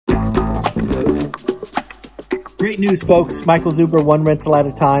Great news, folks. Michael Zuber, One Rental at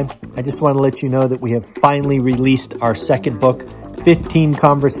a Time. I just want to let you know that we have finally released our second book, 15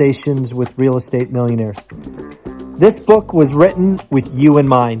 Conversations with Real Estate Millionaires. This book was written with you in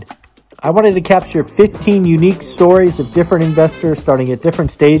mind. I wanted to capture 15 unique stories of different investors starting at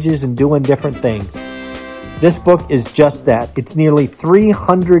different stages and doing different things. This book is just that. It's nearly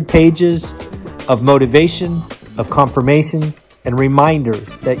 300 pages of motivation, of confirmation, and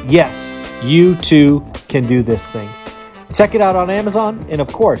reminders that yes, you too can do this thing. Check it out on Amazon, and of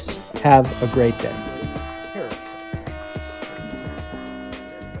course, have a great day.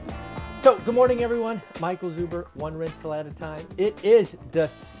 So, good morning, everyone. Michael Zuber, One Rental at a Time. It is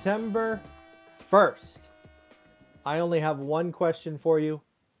December 1st. I only have one question for you.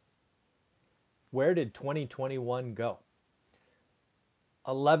 Where did 2021 go?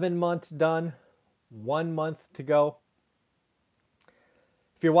 11 months done, 1 month to go.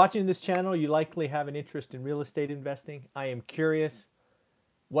 If you're watching this channel, you likely have an interest in real estate investing. I am curious,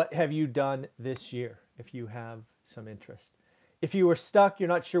 what have you done this year if you have some interest? If you were stuck, you're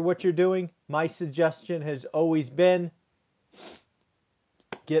not sure what you're doing, my suggestion has always been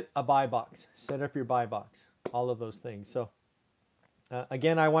get a buy box, set up your buy box, all of those things. So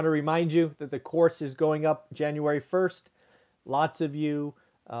again, I want to remind you that the course is going up January 1st. Lots of you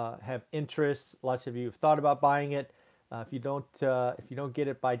have interests. Lots of you have thought about buying it. If you don't get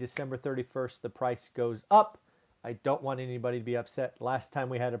it by December 31st, the price goes up. I don't want anybody to be upset. Last time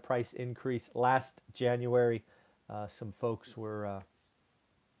we had a price increase last January, some folks were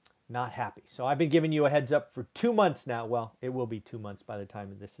not happy. So I've been giving you a heads up for 2 months now. Well, it will be 2 months by the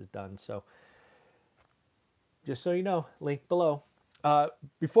time this is done. So just so you know, link below.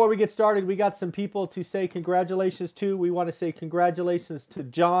 Before we get started, we got some people to say congratulations to. We want to say congratulations to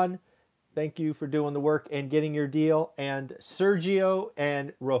John. Thank you for doing the work and getting your deal. And Sergio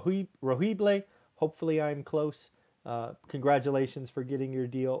and Rohible, hopefully I'm close. Congratulations for getting your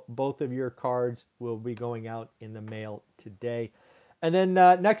deal. Both of your cards will be going out in the mail today. And then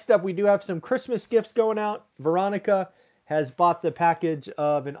next up, we do have some Christmas gifts going out. Veronica has bought the package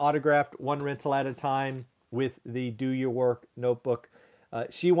of an autographed One Rental at a Time with the Do Your Work notebook.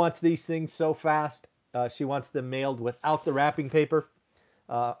 She wants these things so fast. She wants them mailed without the wrapping paper.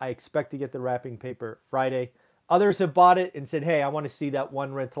 I expect to get the wrapping paper Friday. Others have bought it and said, hey, I want to see that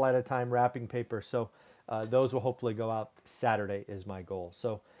One Rental at a Time wrapping paper. So those will hopefully go out Saturday is my goal.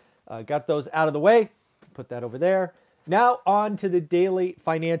 So got those out of the way. Put that over there. Now on to the daily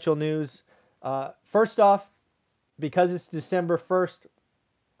financial news. First off, because it's December 1st,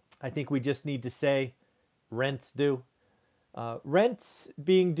 I think we just need to say rent's due. Rents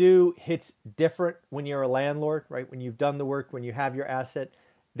being due hits different when you're a landlord, right? When you've done the work, when you have your asset,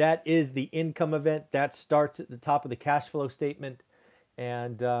 that is the income event that starts at the top of the cash flow statement,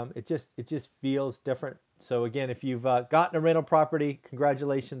 and it just feels different. So again, if you've gotten a rental property,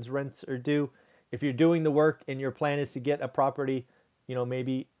 congratulations, rents are due. If you're doing the work and your plan is to get a property,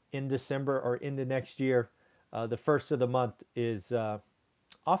 maybe in December or into next year, the first of the month is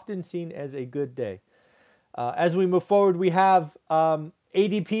often seen as a good day. As we move forward, we have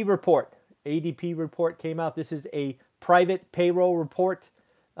ADP report. ADP report came out. This is a private payroll report.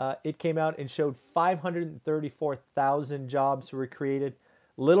 It came out and showed 534,000 jobs were created.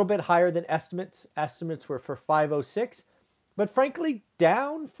 A little bit higher than estimates. Estimates were for 506, but frankly,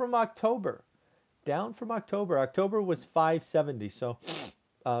 down from October. October was 570, so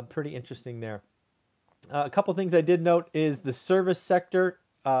pretty interesting there. A couple things I did note is the service sector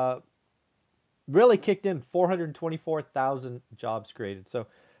really kicked in, 424,000 jobs created. So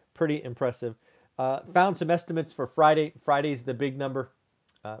pretty impressive. Found some estimates for Friday. Friday's the big number.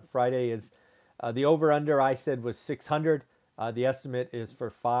 Friday is the over-under I said was 600. The estimate is for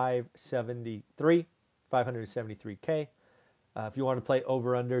 573K. If you want to play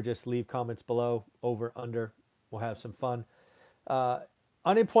over-under, just leave comments below. Over-under. We'll have some fun.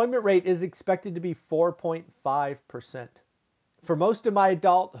 Unemployment rate is expected to be 4.5%. For most of my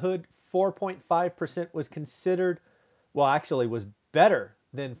adulthood, 4.5% was considered, was better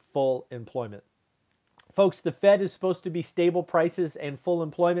than full employment. Folks, the Fed is supposed to be stable prices and full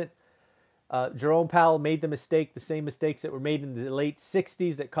employment. Jerome Powell made the same mistakes that were made in the late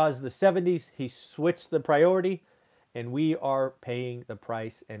 60s that caused the 70s. He switched the priority, and we are paying the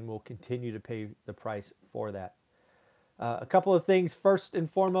price and will continue to pay the price for that. A couple of things. First and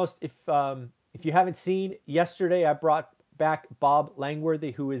foremost, if you haven't seen, yesterday I brought back Bob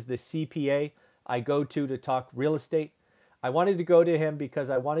Langworthy, who is the CPA I go to talk real estate. I wanted to go to him because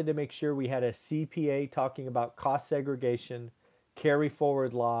I wanted to make sure we had a CPA talking about cost segregation, carry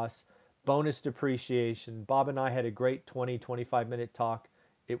forward loss, bonus depreciation. Bob and I had a great 20, 25-minute talk,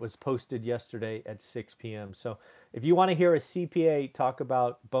 It was posted yesterday at 6 p.m. So if you want to hear a CPA talk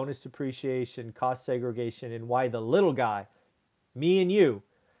about bonus depreciation, cost segregation, and why the little guy, me and you,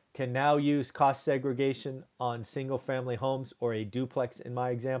 can now use cost segregation on single family homes or a duplex in my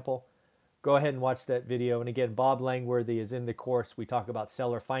example, go ahead and watch that video. And again, Bob Langworthy is in the course. We talk about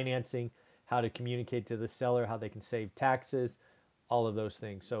seller financing, how to communicate to the seller, how they can save taxes, all of those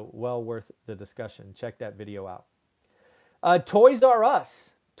things. So well worth the discussion. Check that video out. Toys R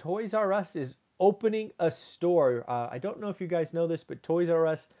Us. Toys R Us is opening a store. I don't know if you guys know this, but Toys R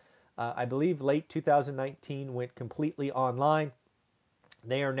Us, I believe late 2019, went completely online.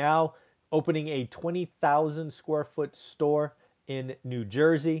 They are now opening a 20,000 square foot store in New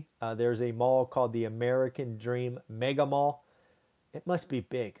Jersey. There's a mall called the American Dream Mega Mall. It must be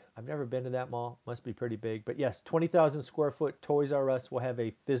big. I've never been to that mall. Must be pretty big. But yes, 20,000 square foot Toys R Us will have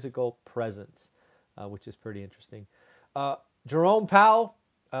a physical presence, which is pretty interesting. Jerome Powell,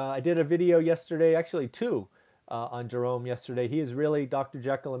 I did a video yesterday, actually two, on Jerome yesterday. He is really Dr.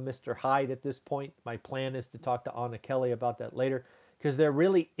 Jekyll and Mr. Hyde at this point. My plan is to talk to Anna Kelly about that later, because there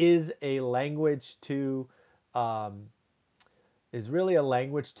really is a language to the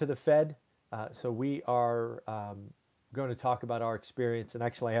Fed. So we are going to talk about our experience, and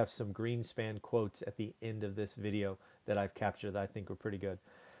actually I have some Greenspan quotes at the end of this video that I've captured that I think were pretty good.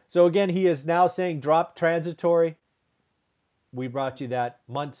 So again, he is now saying drop transitory. We brought you that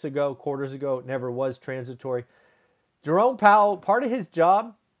months ago, quarters ago. It never was transitory. Jerome Powell, part of his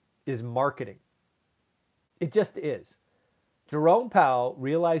job is marketing. It just is. Jerome Powell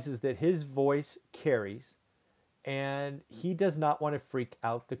realizes that his voice carries, and he does not want to freak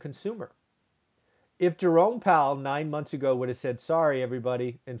out the consumer. If Jerome Powell 9 months ago would have said, sorry,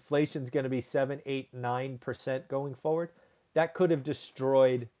 everybody, inflation's going to be 7, 8, 9% going forward, that could have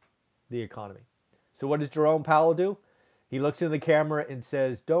destroyed the economy. So what does Jerome Powell do? He looks in the camera and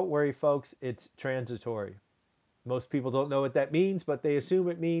says, don't worry, folks, it's transitory. Most people don't know what that means, but they assume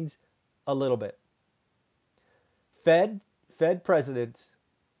it means a little bit. Fed presidents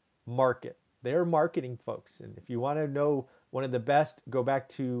market. They're marketing folks. And if you want to know one of the best, go back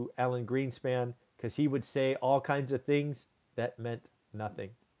to Alan Greenspan, because he would say all kinds of things that meant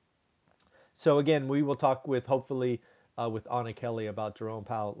nothing. So again, we will talk with, hopefully, with Anna Kelly about Jerome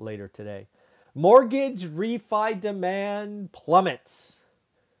Powell later today. Mortgage refi demand plummets.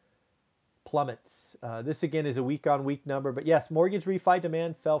 This again is a week-on-week number, but yes, mortgage refi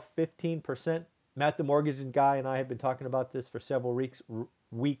demand fell 15%. Matt, the mortgage guy, and I have been talking about this for several weeks.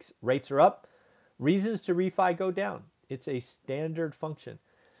 Rates are up. Reasons to refi go down. It's a standard function.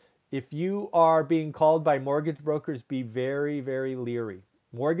 If you are being called by mortgage brokers, be very, very leery.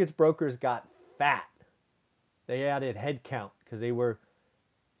 Mortgage brokers got fat. They added headcount because they were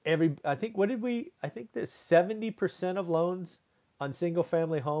I think that 70% of loans on single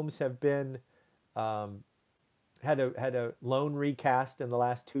family homes have been had a loan recast in the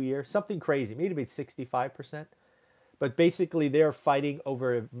last 2 years. Something crazy, maybe 65%. But basically they're fighting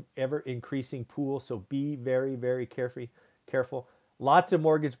over an ever increasing pool, so be very, very careful. Lots of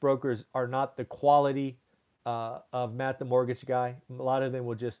mortgage brokers are not the quality of Matt the mortgage guy. A lot of them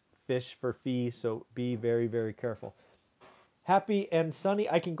will just fish for fees, so be very, very careful. Happy and Sunny,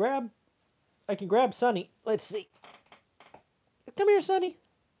 I can grab Sunny. Let's see. Come here, Sunny.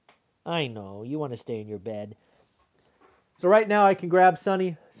 I know, you want to stay in your bed. So right now I can grab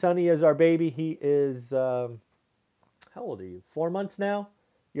Sunny. Sunny is our baby. He is, how old are you? 4 months now?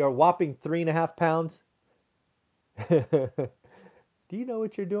 You're a whopping 3.5 pounds. Do you know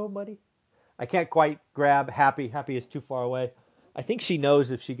what you're doing, buddy? I can't quite grab Happy. Happy is too far away. I think she knows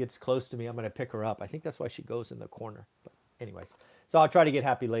if she gets close to me, I'm going to pick her up. I think that's why she goes in the corner. But anyways, so I'll try to get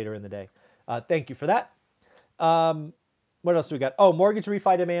Happy later in the day. Thank you for that. What else do we got? Oh, mortgage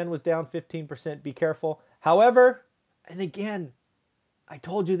refi demand was down 15%. Be careful. However, and again, I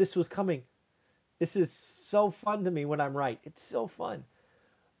told you this was coming. This is so fun to me when I'm right. It's so fun.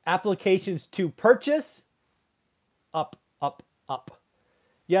 Applications to purchase, up.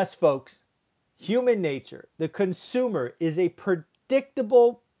 Yes, folks, human nature, the consumer is it's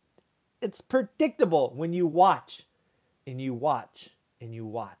predictable when you watch and you watch and you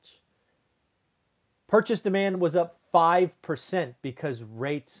watch. Purchase demand was up 5% because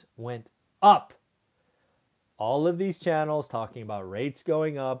rates went up. All of these channels talking about rates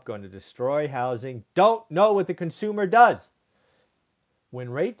going up, going to destroy housing, don't know what the consumer does. When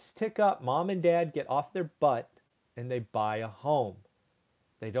rates tick up, mom and dad get off their butt and they buy a home.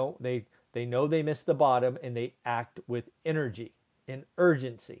 They know they missed the bottom and they act with energy and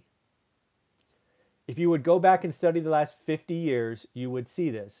urgency. If you would go back and study the last 50 years, you would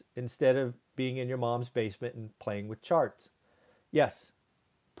see this instead of being in your mom's basement and playing with charts. Yes,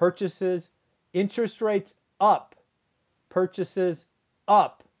 Purchases, interest rates up. Purchases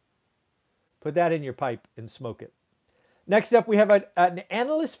up. Put that in your pipe and smoke it. Next up, we have an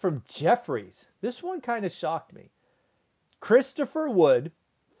analyst from Jefferies. This one kind of shocked me. Christopher Wood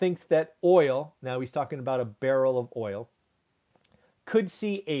thinks that oil, now he's talking about a barrel of oil, could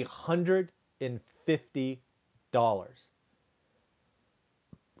see $150.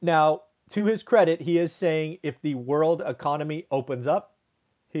 Now, to his credit, he is saying if the world economy opens up,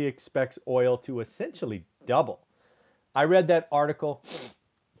 he expects oil to essentially double. I read that article,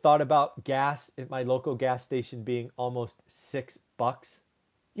 thought about gas at my local gas station being almost $6.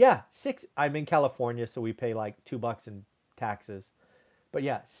 Yeah, six. I'm in California, so we pay like $2 in taxes. But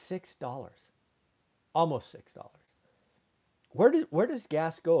yeah, $6. Almost $6. Where does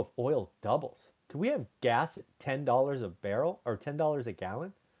gas go if oil doubles? Could we have gas at $10 a barrel or $10 a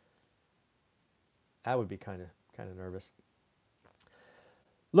gallon? That would be kind of nervous.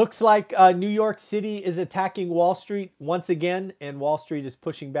 Looks like New York City is attacking Wall Street once again, and Wall Street is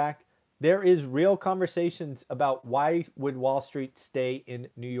pushing back. There is real conversations about why would Wall Street stay in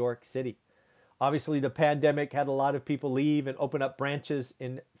New York City. Obviously, the pandemic had a lot of people leave and open up branches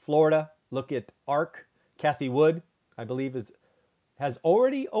in Florida. Look at ARK. Cathie Wood, I believe, has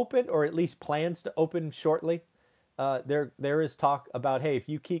already opened or at least plans to open shortly. There is talk about, hey, if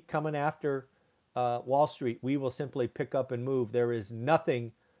you keep coming after Wall Street, we will simply pick up and move. There is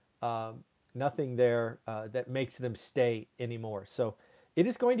nothing there that makes them stay anymore. So it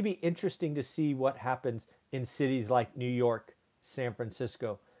is going to be interesting to see what happens in cities like New York, San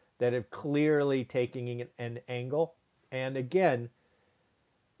Francisco, that have clearly taken an angle. And again,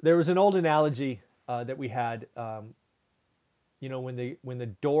 there was an old analogy that we had. When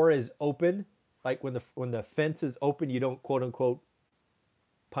the door is open, like when the fence is open, you don't quote unquote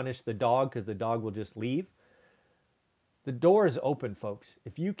punish the dog because the dog will just leave. The door is open, folks.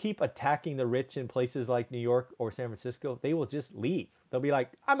 If you keep attacking the rich in places like New York or San Francisco, they will just leave. They'll be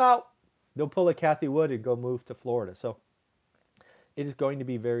like, I'm out. They'll pull a Cathie Wood and go move to Florida. So it is going to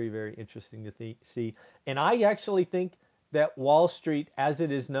be very, very interesting to see. And I actually think that Wall Street, as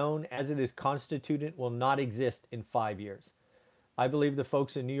it is known, as it is constituted, will not exist in 5 years. I believe the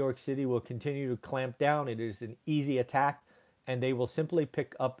folks in New York City will continue to clamp down. It is an easy attack, and they will simply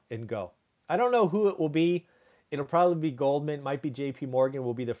pick up and go. I don't know who it will be. It'll probably be Goldman, might be JP Morgan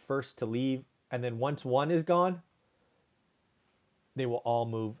will be the first to leave. And then once one is gone, they will all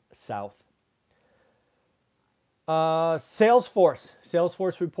move south. Salesforce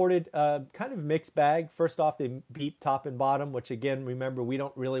reported kind of mixed bag. First off, they beat top and bottom, which again, remember, we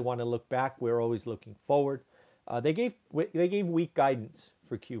don't really want to look back. We're always looking forward. They gave weak guidance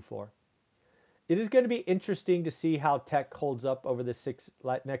for Q4. It is going to be interesting to see how tech holds up over the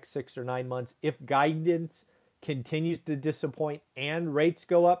next 6 or 9 months. If guidance continues to disappoint and rates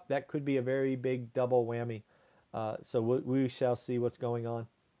go up, that could be a very big double whammy. So we shall see what's going on.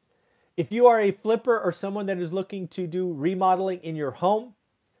 If you are a flipper or someone that is looking to do remodeling in your home,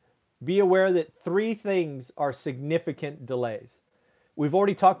 be aware that 3 things are significant delays. We've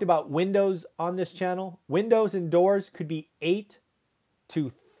already talked about windows on this channel. Windows and doors could be 8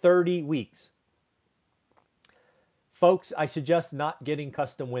 to 30 weeks. Folks, I suggest not getting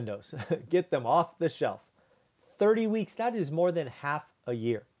custom windows. Get them off the shelf. 30 weeks, that is more than half a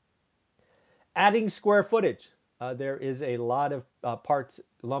year. Adding square footage. There is a lot of parts,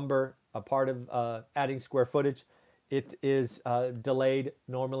 lumber, a part of adding square footage. It is delayed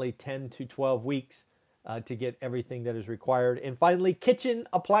normally 10 to 12 weeks to get everything that is required. And finally, kitchen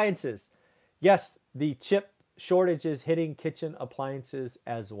appliances. Yes, the chip shortage is hitting kitchen appliances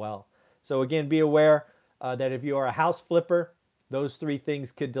as well. So again, be aware that if you are a house flipper, those 3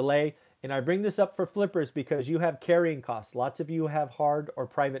 things could delay. And I bring this up for flippers because you have carrying costs. Lots of you have hard or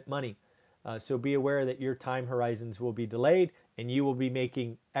private money. So be aware that your time horizons will be delayed and you will be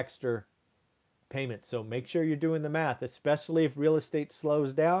making extra payments. So make sure you're doing the math, especially if real estate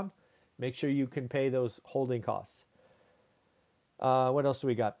slows down. Make sure you can pay those holding costs. What else do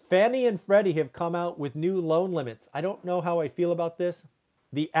we got? Fannie and Freddie have come out with new loan limits. I don't know how I feel about this.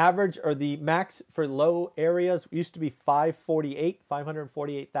 The average or the max for low areas used to be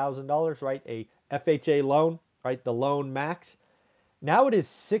 $548,000, right? A FHA loan, right? The loan max. Now it is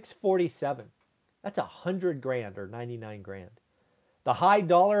 $647,000. That's $100,000 or $99,000. The high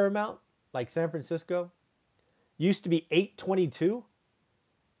dollar amount, like San Francisco, used to be $822,000,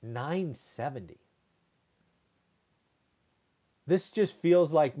 $970,000. This just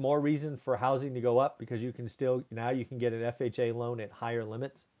feels like more reason for housing to go up because you can still, now you can get an FHA loan at higher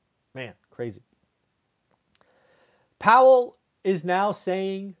limits. Man, crazy. Powell is now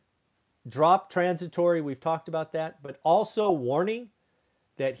saying drop transitory. We've talked about that, but also warning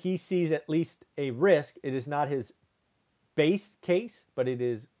that he sees at least a risk. It is not his base case, but it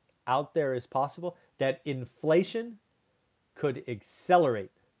is out there as possible that inflation could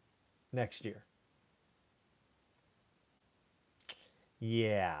accelerate next year.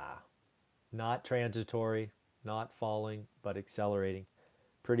 Yeah, not transitory, not falling, but accelerating.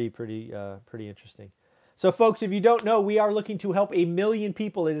 Pretty interesting. So, folks, if you don't know, we are looking to help 1 million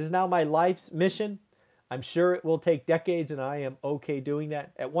people. It is now my life's mission. I'm sure it will take decades, and I am okay doing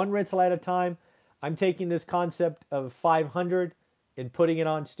that. At one rental at a time, I'm taking this concept of 500 and putting it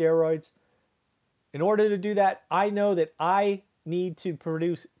on steroids. In order to do that, I know that I need to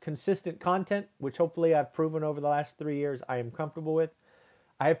produce consistent content, which hopefully I've proven over the last 3 years I am comfortable with.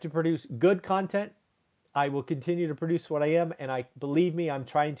 I have to produce good content. I will continue to produce what I am, and believe me, I'm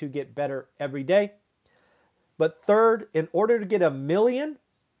trying to get better every day. But third, in order to get 1 million,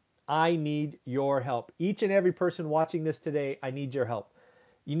 I need your help. Each and every person watching this today, I need your help.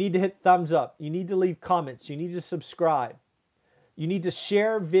 You need to hit thumbs up. You need to leave comments. You need to subscribe. You need to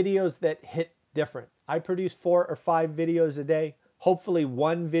share videos that hit different. I produce 4 or 5 videos a day. Hopefully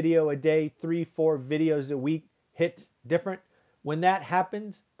 1 video a day, 3, 4 videos a week hits different. When that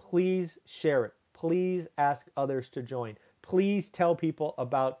happens, please share it. Please ask others to join. Please tell people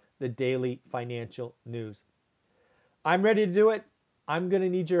about the daily financial news. I'm ready to do it. I'm going to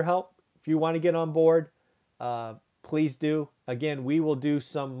need your help. If you want to get on board, please do. Again, we will do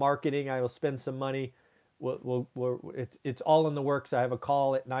some marketing. I will spend some money. It's all in the works. I have a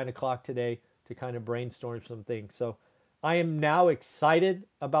call at 9 o'clock today to kind of brainstorm some things. So I am now excited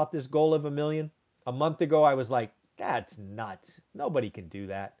about this goal of 1 million. A month ago, I was like, that's nuts. Nobody can do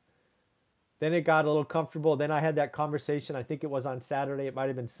that. Then it got a little comfortable. Then I had that conversation. I think it was on Saturday. It might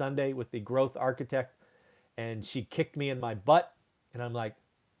have been Sunday with the growth architect. And she kicked me in my butt. And I'm like,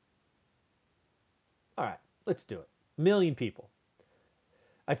 all right, let's do it. 1 million people.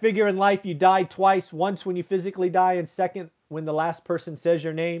 I figure in life you die twice. Once when you physically die, and second when the last person says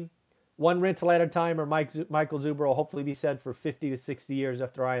your name. One rental at a time, or Michael Zuber will hopefully be said for 50 to 60 years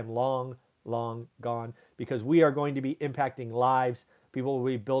after I am long, long gone. Because we are going to be impacting lives. People will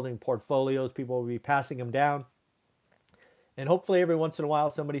be building portfolios. People will be passing them down. And hopefully every once in a while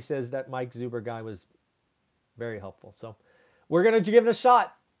somebody says that Mike Zuber guy was very helpful. So we're going to give it a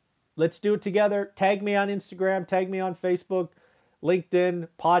shot. Let's do it together. Tag me on Instagram. Tag me on Facebook, LinkedIn,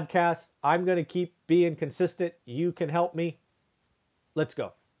 podcast. I'm going to keep being consistent. You can help me. Let's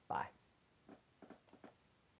go.